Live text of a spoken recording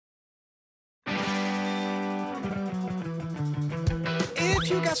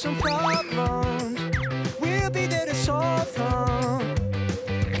you got some problems, we'll be there to solve them.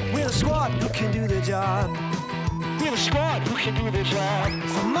 We're the squad who can do the job. We're the squad who can do the job.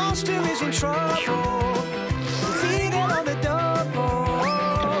 If a monster is in trouble, we'll be there on the double.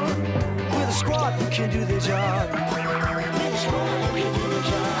 We're the squad who can do the job. We're the squad who can do the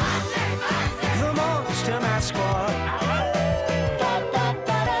job. The Monster Math Squad.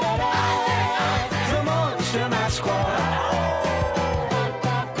 The Monster Math Squad.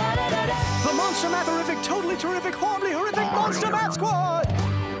 The Monster Math-horrific, totally terrific, horribly horrific Monster Math Squad!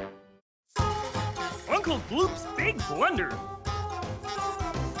 Uncle Gloop's Big Blunder. Woohoo!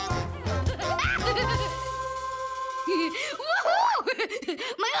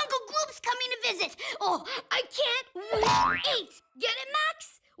 My Uncle Gloop's coming to visit. Oh, I can't wait. Get it,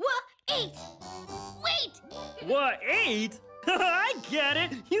 Max? Wait. What, 8? I get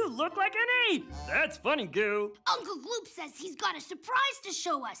it. You look like an 8. That's funny, Goo. Uncle Gloop says he's got a surprise to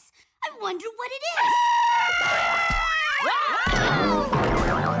show us. I wonder what it is.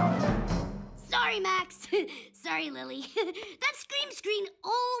 Sorry, Max. Sorry, Lily. That scream screen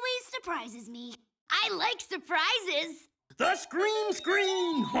always surprises me. I like surprises. The Scream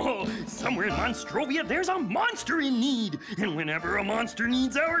Screen! Oh, somewhere in Monstrovia, there's a monster in need. And whenever a monster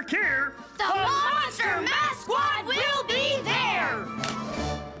needs our care, The Monster Math Squad will be there!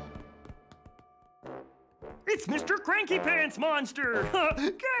 it's Mr. Cranky Pants Monster.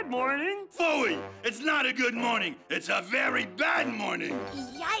 Good morning. Phooey! It's not a good morning. It's a very bad morning.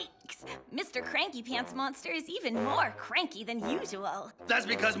 Yikes! Mr. Cranky Pants Monster is even more cranky than usual. That's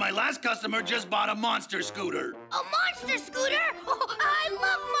because my last customer just bought a monster scooter. A monster scooter? Oh, I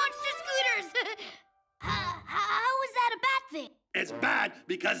love monster scooters! How is that a bad thing? It's bad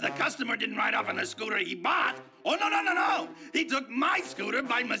because the customer didn't ride off on the scooter he bought. Oh, no. He took my scooter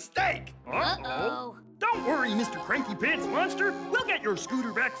by mistake. Uh-oh. Don't worry, Mr. Cranky Pants Monster. We'll get your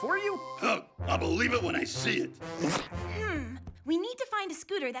scooter back for you. Huh, I'll believe it when I see it. We need to find a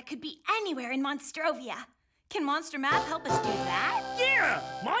scooter that could be anywhere in Monstrovia. Can Monster Math help us do that? Yeah!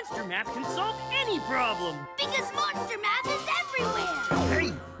 Monster Math can solve any problem. Because monster math is everywhere!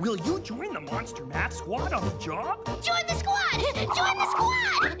 Hey, will you join the Monster Math Squad on the job? Join the squad! Join the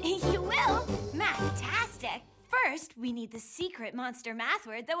squad! You will? Math-tastic. First, we need the secret monster math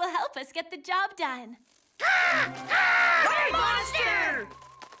word that will help us get the job done. Hey, Monster!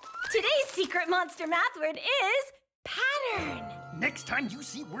 Today's secret monster math word is pattern. Next time you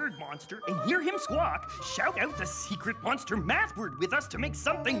see Word Monster and hear him squawk, shout out the secret monster math word with us to make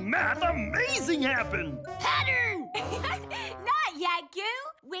something math amazing happen. Pattern! Not yet, Goo.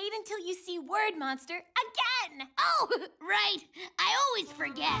 Wait until you see Word Monster again. Oh, right. I always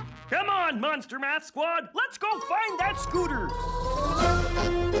forget. Come on, Monster Math Squad. Let's go find that scooter.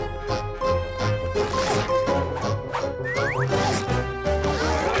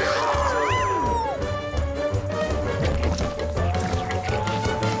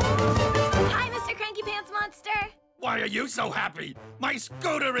 Why are you so happy? My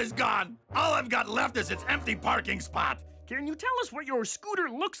scooter is gone. All I've got left is its empty parking spot. Can you tell us what your scooter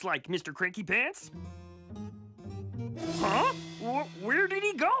looks like, Mr. Cranky Pants? Huh? Where did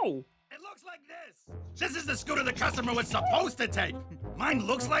he go? It looks like this. This is the scooter the customer was supposed to take. Mine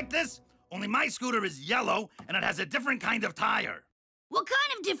looks like this, only my scooter is yellow and it has a different kind of tire. What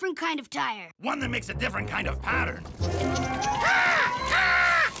kind of different kind of tire? One that makes a different kind of pattern.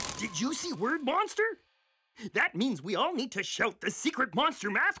 Did you see Word Monster? That means we all need to shout the secret monster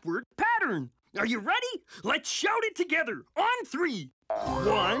math word pattern. Are you ready? Let's shout it together on 3. 1,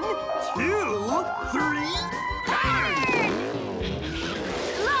 2, 3, pattern!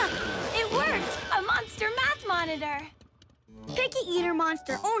 Look, it worked. A monster math monitor. Picky Eater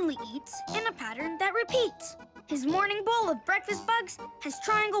Monster only eats in a pattern that repeats. His morning bowl of breakfast bugs has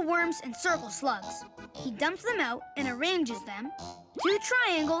triangle worms and circle slugs. He dumps them out and arranges them. 2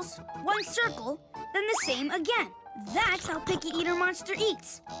 triangles, 1 circle, then the same again. That's how Picky Eater Monster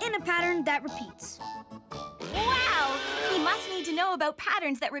eats, in a pattern that repeats. Wow! He must need to know about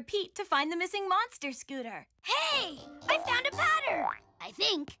patterns that repeat to find the missing monster scooter. Hey! I found a pattern! I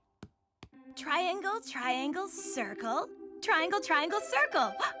think. Triangle, triangle, circle. Triangle, triangle,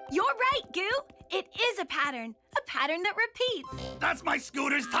 circle. You're right, Goo. It is a pattern that repeats. That's my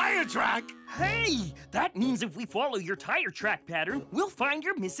scooter's tire track. Hey, that means if we follow your tire track pattern, we'll find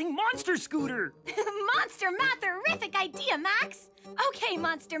your missing monster scooter. Monster math-horrific idea, Max. Okay,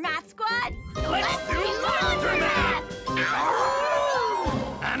 Monster Math Squad. Let's do monster math!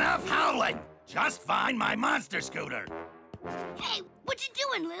 Enough howling. Just find my monster scooter. Hey, what you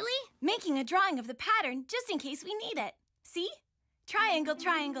doing, Lily? Making a drawing of the pattern just in case we need it. See? Triangle,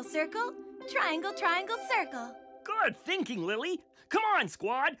 triangle, circle. Triangle, triangle, circle. Good thinking, Lily. Come on,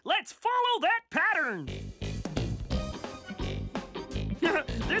 squad. Let's follow that pattern.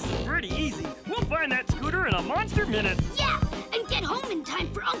 This is pretty easy. We'll find that scooter in a monster minute. Yeah, and get home in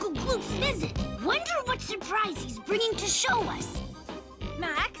time for Uncle Gloop's visit. Wonder what surprise he's bringing to show us.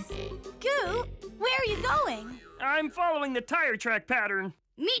 Max? Goo? Where are you going? I'm following the tire track pattern.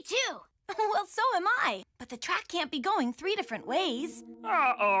 Me too. Well, so am I. But the track can't be going 3 different ways.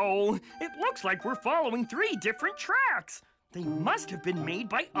 Uh-oh. It looks like we're following 3 different tracks. They must have been made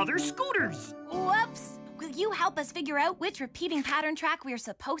by other scooters. Whoops. Will you help us figure out which repeating pattern track we're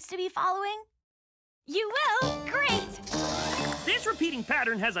supposed to be following? You will? Great! This repeating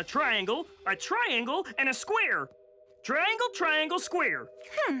pattern has a triangle, and a square. Triangle, triangle, square.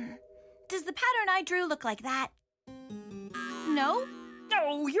 Does the pattern I drew look like that? No?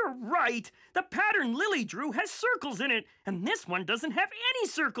 Oh, you're right. The pattern Lily drew has circles in it, and this one doesn't have any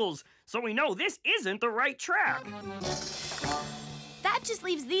circles, so we know this isn't the right track. That just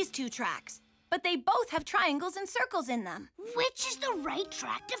leaves these 2 tracks, but they both have triangles and circles in them. Which is the right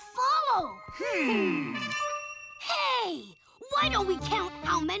track to follow? Hey, why don't we count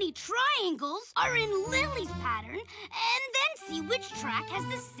how many triangles are in Lily's pattern and then see which track has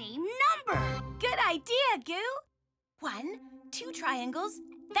the same number? Good idea, Goo. 1, 2 triangles,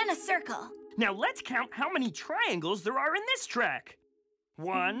 then a circle. Now let's count how many triangles there are in this track.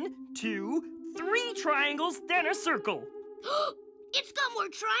 1, 2, 3 triangles, then a circle. It's got more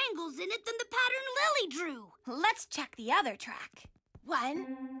triangles in it than the pattern Lily drew. Let's check the other track.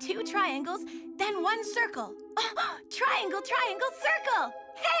 1, 2 triangles, then 1 circle. Triangle, triangle, circle!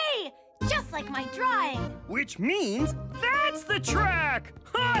 Hey! Just like my drawing. Which means that's the track!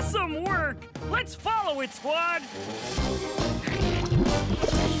 Awesome work! Let's follow it, squad!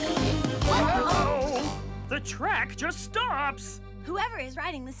 Uh-oh! The track just stops! Whoever is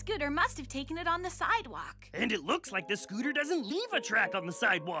riding the scooter must have taken it on the sidewalk. And it looks like the scooter doesn't leave a track on the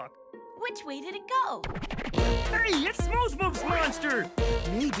sidewalk. Which way did it go? Hey, it's Smooth Move's monster!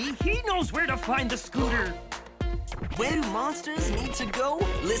 Maybe he knows where to find the scooter. When monsters need to go,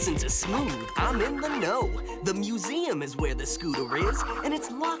 listen to Smooth, I'm in the know. The museum is where the scooter is, and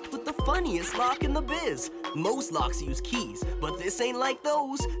it's locked with the funniest lock in the biz. Most locks use keys, but this ain't like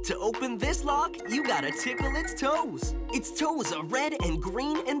those. To open this lock, you gotta tickle its toes. Its toes are red and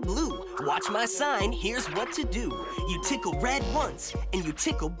green and blue. Watch my sign, here's what to do. You tickle red once, and you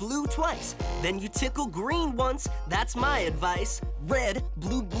tickle blue twice. Then you tickle green once, that's my advice. Red,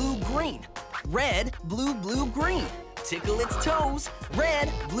 blue, blue, green. Red, blue, blue, green. Tickle its toes.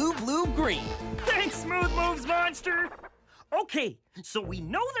 Red, blue, blue, green. Thanks, Smooth Move's monster! Okay, so we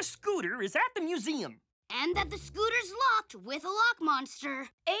know the scooter is at the museum. And that the scooter's locked with a lock monster.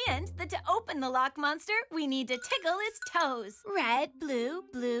 And that to open the lock monster, we need to tickle its toes. Red, blue,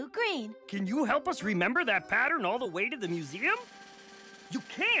 blue, green. Can you help us remember that pattern all the way to the museum? You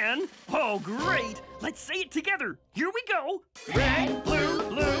can? Oh, great! Let's say it together. Here we go. Red, blue,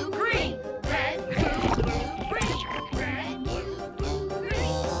 blue, green. Red, blue, blue, green. Red, blue, blue,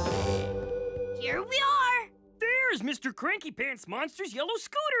 green. Here we are. There's Mr. Cranky Pants Monster's yellow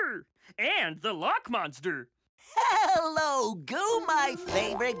scooter. And the lock monster. Hello, Goo, my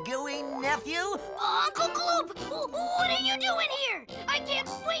favorite gooey nephew. Uncle Gloop, what are you doing here? I can't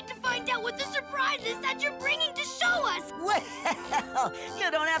wait to find out what the surprise is that you're bringing to show us. Well, you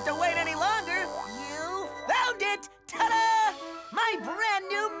don't have to wait any longer. You found it! Ta-da! My brand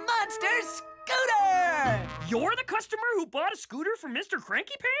new monster scooter! You're the customer who bought a scooter from Mr.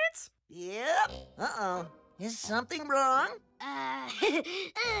 Cranky Pants? Yep. Uh-oh. Is something wrong?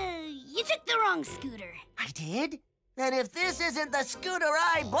 You took the wrong scooter. I did? And if this isn't the scooter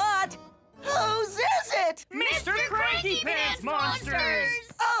I bought, whose is it? Mr. Cranky Pants Monsters!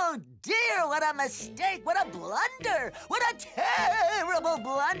 Oh dear, what a mistake, what a blunder, what a terrible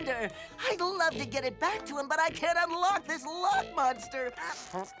blunder. I'd love to get it back to him, but I can't unlock this lock monster.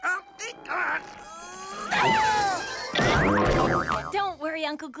 Don't worry,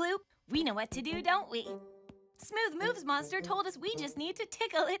 Uncle Gloop. We know what to do, don't we? Smooth Moves Monster told us we just need to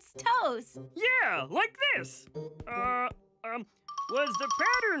tickle its toes. Yeah, like this. Was the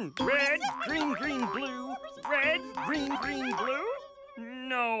pattern red, green, green, blue, red, green, green, blue?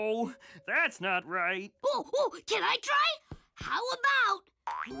 No, that's not right. Oh, can I try? How about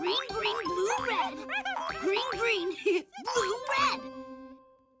green, green, blue, red, green, green, blue, red?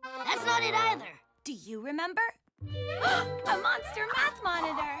 That's not it either. Do you remember? A monster math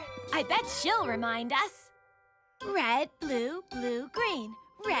monitor. I bet she'll remind us. Red, blue, blue, green.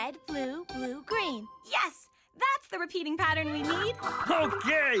 Red, blue, blue, green. Yes, that's the repeating pattern we need.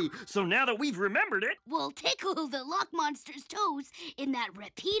 Okay, so now that we've remembered it, We'll tickle the lock monster's toes in that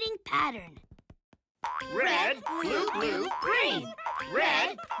repeating pattern. Red, blue, blue, green.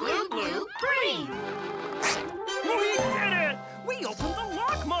 Red, blue, blue, green. We did it! We opened the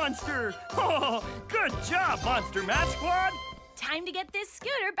lock monster! Oh, good job, Monster Math Squad! Time to get this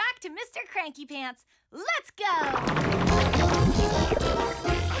scooter back to Mr. Cranky Pants. Let's go!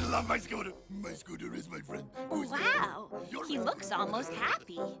 I love my scooter. My scooter is my friend. Wow, he looks almost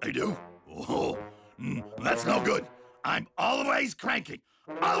happy. I do? Oh, that's no good. I'm always cranky.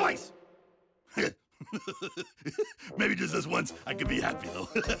 Always! Maybe just this once I can be happy, though.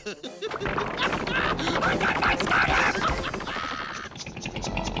 I got my scooter!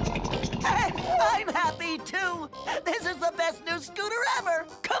 I'm happy too. This is the best new scooter ever.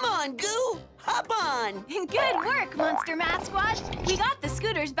 Come on, Goo. Hop on. Good work, Monster Math Squad. We got the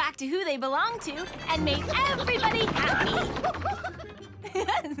scooters back to who they belong to and made everybody happy.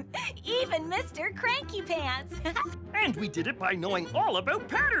 Even Mr. Cranky Pants. And we did it by knowing all about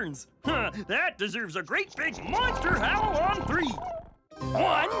patterns. That deserves a great big monster howl on 3.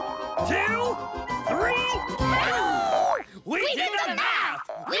 1, 2, 3. We did the math!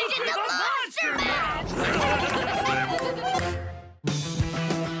 We did the monster math!